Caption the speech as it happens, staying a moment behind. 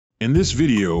In this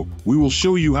video, we will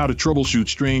show you how to troubleshoot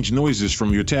strange noises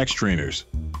from your Tacx trainers.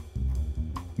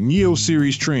 Neo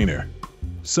Series Trainer.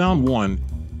 Sound 1.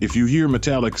 If you hear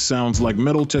metallic sounds like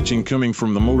metal touching coming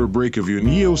from the motor brake of your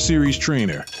Neo Series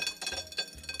trainer.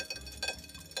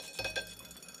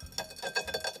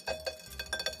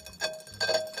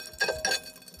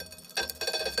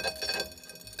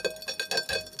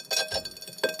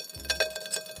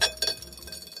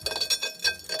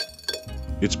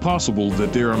 It's possible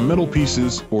that there are metal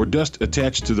pieces or dust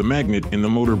attached to the magnet in the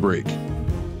motor brake.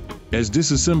 As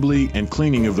disassembly and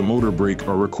cleaning of the motor brake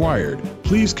are required,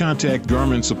 please contact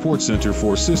Garmin Support Center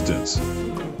for assistance.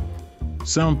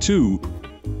 Sound 2.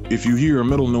 If you hear a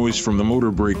metal noise from the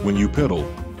motor brake when you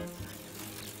pedal.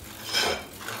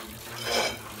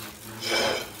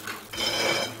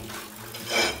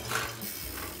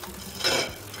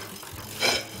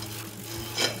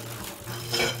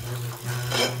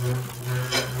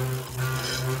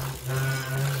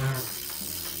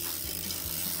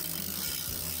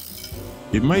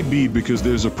 It might be because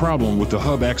there's a problem with the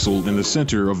hub axle in the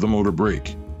center of the motor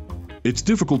brake. It's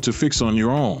difficult to fix on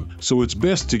your own, so it's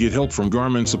best to get help from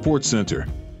Garmin Support Center.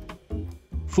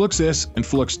 Flux S and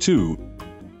Flux 2.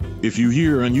 If you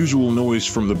hear unusual noise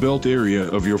from the belt area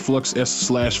of your Flux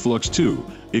S/Flux 2,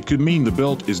 it could mean the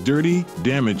belt is dirty,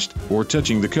 damaged, or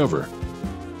touching the cover.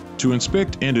 To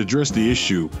inspect and address the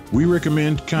issue, we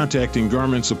recommend contacting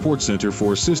Garmin Support Center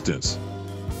for assistance.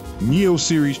 Neo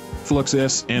Series, Flux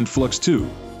S and Flux 2.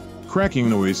 Cracking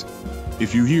noise.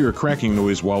 If you hear a cracking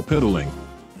noise while pedaling,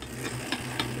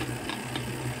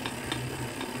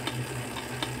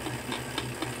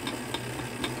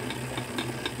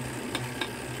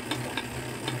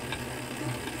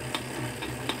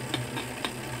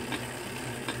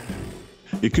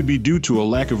 it could be due to a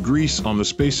lack of grease on the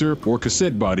spacer or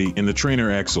cassette body in the trainer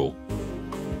axle.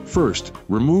 First,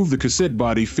 remove the cassette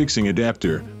body fixing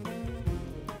adapter.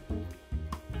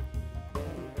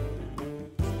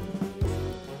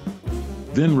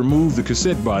 Then remove the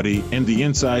cassette body and the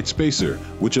inside spacer,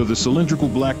 which are the cylindrical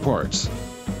black parts.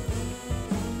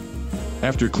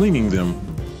 After cleaning them,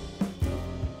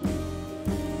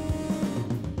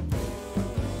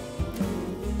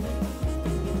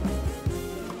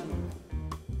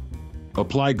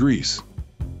 apply grease.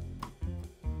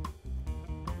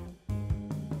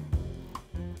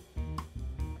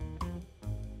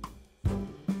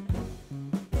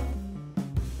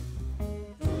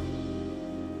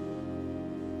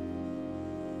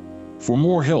 For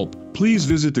more help, please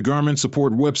visit the Garmin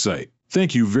Support website.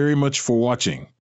 Thank you very much for watching.